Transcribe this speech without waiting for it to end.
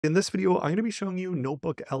In this video, I'm going to be showing you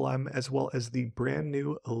NotebookLM as well as the brand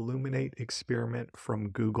new Illuminate experiment from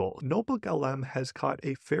Google. NotebookLM has caught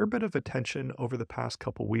a fair bit of attention over the past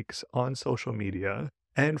couple weeks on social media,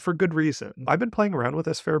 and for good reason. I've been playing around with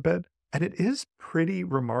this fair bit, and it is pretty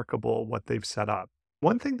remarkable what they've set up.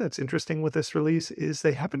 One thing that's interesting with this release is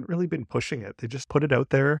they haven't really been pushing it. They just put it out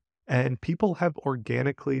there and people have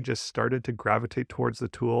organically just started to gravitate towards the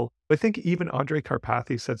tool. I think even Andre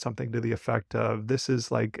Karpathy said something to the effect of this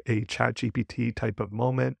is like a ChatGPT type of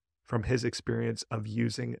moment from his experience of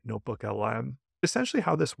using NotebookLM. Essentially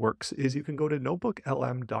how this works is you can go to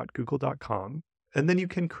notebooklm.google.com and then you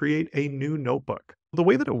can create a new notebook. The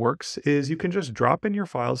way that it works is you can just drop in your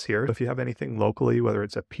files here. If you have anything locally, whether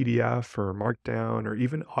it's a PDF or Markdown or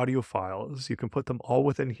even audio files, you can put them all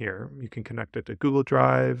within here. You can connect it to Google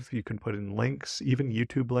Drive. You can put in links, even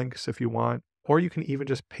YouTube links if you want, or you can even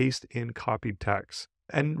just paste in copied text.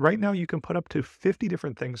 And right now you can put up to 50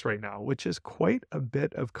 different things right now, which is quite a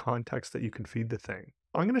bit of context that you can feed the thing.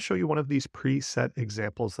 I'm going to show you one of these preset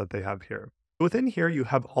examples that they have here. Within here, you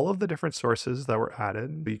have all of the different sources that were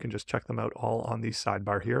added. You can just check them out all on the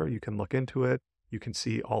sidebar here. You can look into it. You can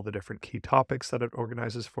see all the different key topics that it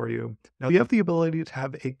organizes for you. Now, you have the ability to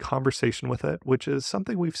have a conversation with it, which is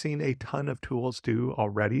something we've seen a ton of tools do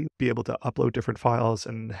already. Be able to upload different files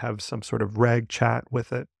and have some sort of rag chat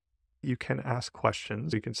with it. You can ask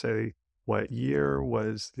questions. You can say, what year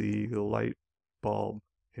was the light bulb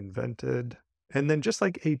invented? And then just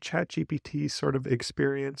like a ChatGPT sort of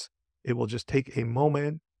experience, it will just take a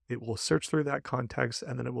moment, it will search through that context,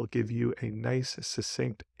 and then it will give you a nice,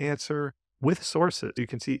 succinct answer with sources. You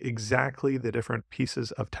can see exactly the different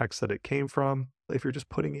pieces of text that it came from. If you're just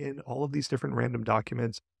putting in all of these different random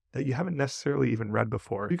documents that you haven't necessarily even read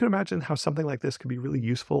before, you can imagine how something like this could be really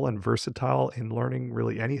useful and versatile in learning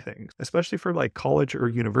really anything, especially for like college or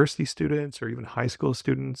university students or even high school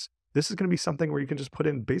students. This is going to be something where you can just put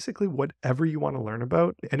in basically whatever you want to learn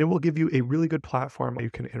about, and it will give you a really good platform where you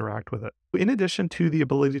can interact with it. In addition to the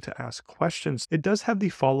ability to ask questions, it does have the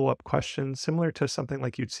follow-up questions similar to something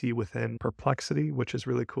like you'd see within Perplexity, which is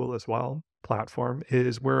really cool as well. Platform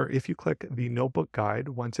is where if you click the notebook guide,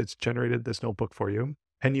 once it's generated this notebook for you,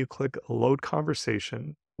 and you click load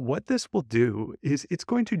conversation, what this will do is it's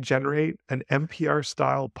going to generate an NPR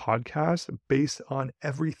style podcast based on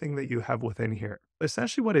everything that you have within here.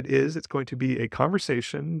 Essentially what it is, it's going to be a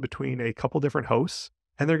conversation between a couple different hosts,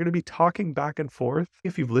 and they're going to be talking back and forth.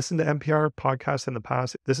 If you've listened to NPR podcasts in the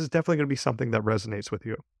past, this is definitely going to be something that resonates with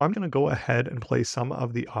you. I'm going to go ahead and play some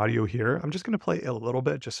of the audio here. I'm just going to play a little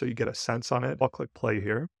bit just so you get a sense on it. I'll click play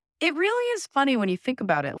here. It really is funny when you think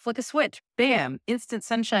about it. Flick a switch, bam, instant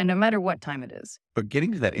sunshine, no matter what time it is. But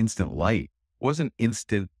getting to that instant light wasn't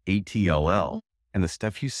instant ATLL. And the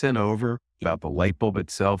stuff you sent over about the light bulb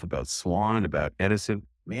itself, about Swan, about Edison,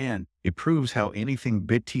 man, it proves how anything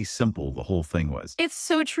bitty simple the whole thing was. It's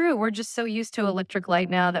so true. We're just so used to electric light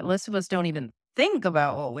now that most of us don't even think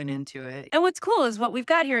about what went into it. And what's cool is what we've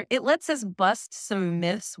got here. It lets us bust some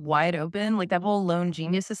myths wide open, like that whole lone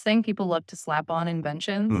geniuses thing people love to slap on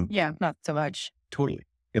inventions. Yeah, not so much. Totally.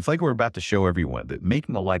 It's like we're about to show everyone that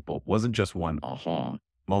making the light bulb wasn't just one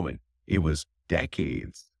moment. It was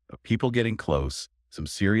decades of people getting close, some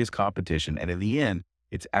serious competition. And in the end,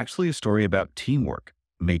 it's actually a story about teamwork,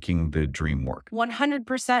 making the dream work.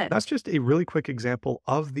 100%. That's just a really quick example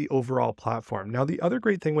of the overall platform. Now, the other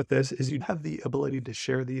great thing with this is you have the ability to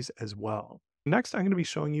share these as well. Next, I'm going to be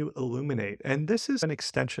showing you Illuminate, and this is an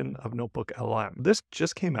extension of NotebookLM. This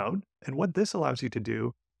just came out, and what this allows you to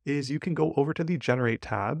do is you can go over to the Generate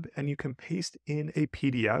tab, and you can paste in a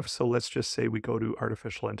PDF. So let's just say we go to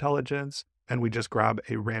Artificial Intelligence, and we just grab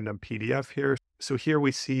a random PDF here. So here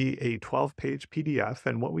we see a 12-page PDF,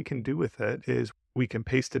 and what we can do with it is we can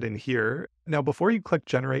paste it in here. Now, before you click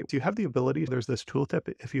generate, you have the ability, there's this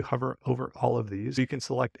tooltip. If you hover over all of these, you can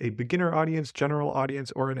select a beginner audience, general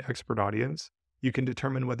audience, or an expert audience. You can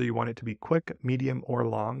determine whether you want it to be quick, medium, or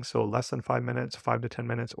long. So less than 5 minutes, 5 to 10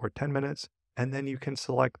 minutes, or 10 minutes. And then you can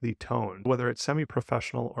select the tone, whether it's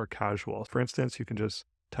semi-professional or casual. For instance, you can just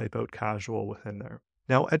type out casual within there.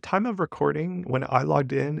 Now, at time of recording, when I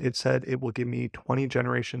logged in, it said it will give me 20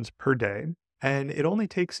 generations per day. And it only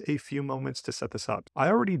takes a few moments to set this up. I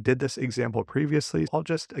already did this example previously. I'll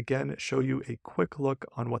just again show you a quick look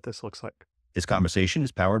on what this looks like. This conversation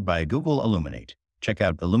is powered by Google Illuminate. Check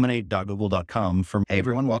out illuminate.google.com for, hey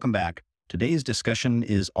everyone, welcome back. Today's discussion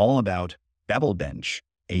is all about BabelBench,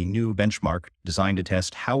 a new benchmark designed to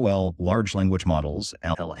test how well large language models,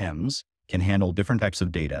 LLMs, can handle different types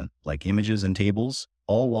of data like images and tables,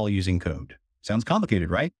 all while using code. Sounds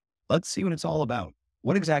complicated, right? Let's see what it's all about.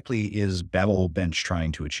 What exactly is BabelBench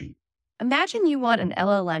trying to achieve? Imagine you want an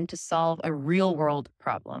LLM to solve a real world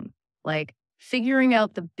problem, like figuring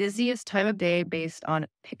out the busiest time of day based on a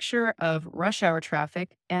picture of rush hour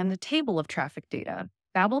traffic and a table of traffic data.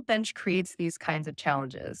 BabelBench creates these kinds of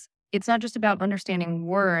challenges. It's not just about understanding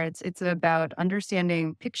words, it's about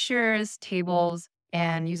understanding pictures, tables,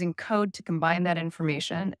 and using code to combine that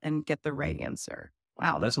information and get the right answer.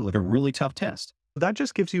 Wow, that sounds like a really tough test. That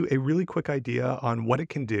just gives you a really quick idea on what it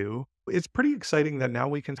can do. It's pretty exciting that now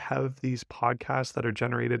we can have these podcasts that are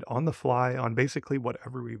generated on the fly on basically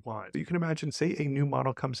whatever we want. You can imagine, say a new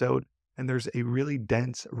model comes out and there's a really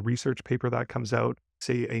dense research paper that comes out.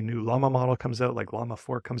 Say a new Llama model comes out, like Llama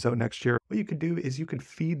 4 comes out next year. What you can do is you can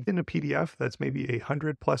feed in a PDF that's maybe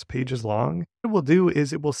 100+ pages long. What it will do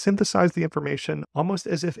is it will synthesize the information almost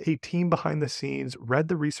as if a team behind the scenes read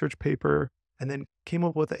the research paper and then came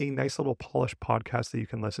up with a nice little polished podcast that you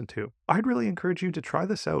can listen to. I'd really encourage you to try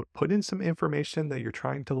this out. Put in some information that you're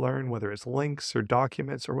trying to learn, whether it's links or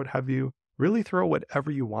documents or what have you. Really throw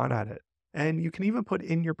whatever you want at it. And you can even put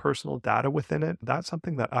in your personal data within it. That's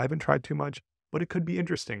something that I haven't tried too much, but it could be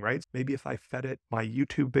interesting, right? Maybe if I fed it my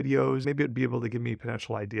YouTube videos, maybe it'd be able to give me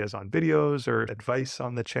potential ideas on videos or advice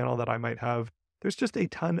on the channel that I might have. There's just a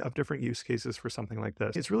ton of different use cases for something like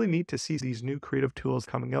this. It's really neat to see these new creative tools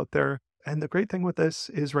coming out there. And the great thing with this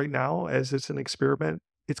is right now, as it's an experiment,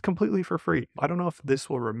 it's completely for free. I don't know if this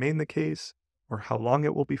will remain the case or how long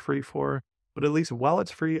it will be free for, but at least while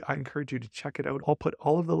it's free, I encourage you to check it out. I'll put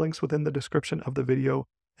all of the links within the description of the video.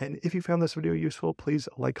 And if you found this video useful, please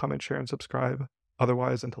like, comment, share, and subscribe.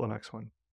 Otherwise, until the next one.